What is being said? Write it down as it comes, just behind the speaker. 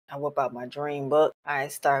I whip out my dream book. I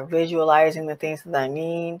start visualizing the things that I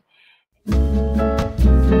need.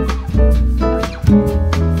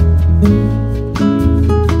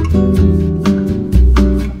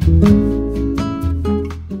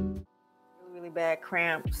 Really bad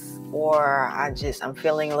cramps, or I'm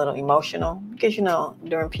feeling a little emotional, because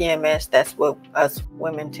during PMS, that's what us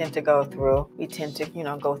women tend to go through. We tend to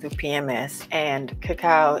go through PMS, and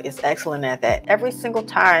cacao is excellent at that. Every single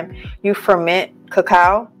time you ferment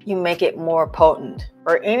cacao, you make it more potent,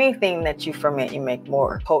 or anything that you ferment, you make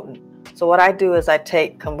more potent. So what I do is I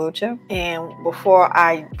take kombucha, and before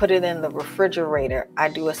I put it in the refrigerator, I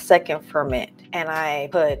do a second ferment, and I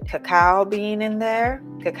put cacao bean in there,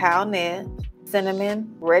 cacao nibs,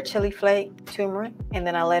 cinnamon, red chili flake, turmeric, and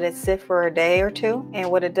then I let it sit for a day or two. And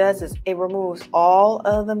what it does is it removes all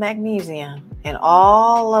of the magnesium and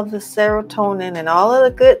all of the serotonin and all of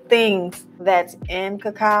the good things that's in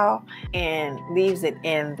cacao and leaves it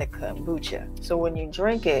in the kombucha. So when you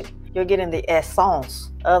drink it, you're getting the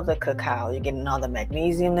essence of the cacao. You're getting all the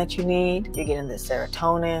magnesium that you need. You're getting the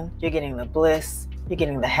serotonin. You're getting the bliss. You're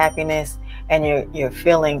getting the happiness, and you're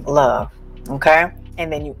feeling love. Okay?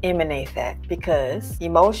 And then you emanate that, because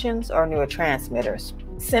emotions are neurotransmitters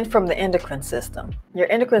sent from the endocrine system. Your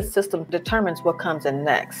endocrine system determines what comes in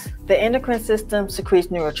next. The endocrine system secretes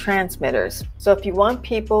neurotransmitters. So if you want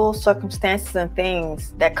people, circumstances, and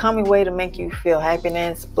things that come your way to make you feel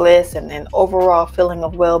happiness, bliss, and an overall feeling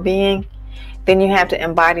of well-being, then you have to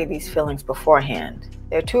embody these feelings beforehand.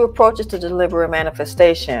 There are two approaches to deliver a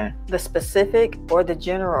manifestation: the specific or the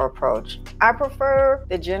general approach. I prefer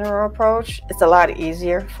the general approach. It's a lot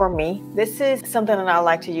easier for me. This is something that I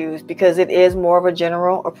like to use because it is more of a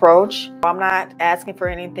general approach. I'm not asking for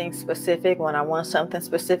anything specific. When I want something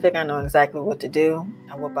specific, I know exactly what to do.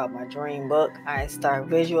 I whip out my dream book. I start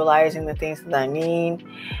visualizing the things that I need.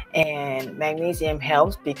 And magnesium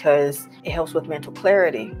helps because it helps with mental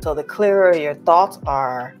clarity. So the clearer your thoughts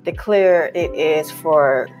are, the clearer it is for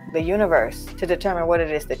the universe to determine what it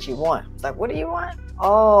is that you want. It's like, what do you want?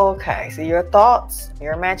 Oh, okay. So your thoughts,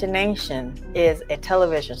 your imagination is a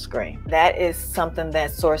television screen. That is something that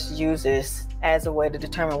Source uses as a way to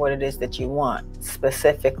determine what it is that you want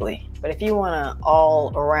specifically. But if you want an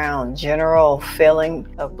all-around general feeling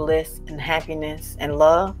of bliss and happiness and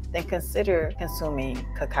love, then consider consuming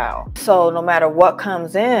cacao. So no matter what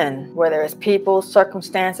comes in, whether it's people,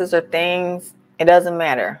 circumstances, or things, it doesn't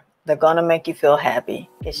matter. They're gonna make you feel happy.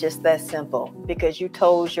 It's just that simple, because you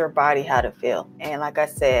told your body how to feel. And like I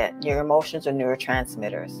said, your emotions are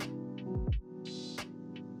neurotransmitters.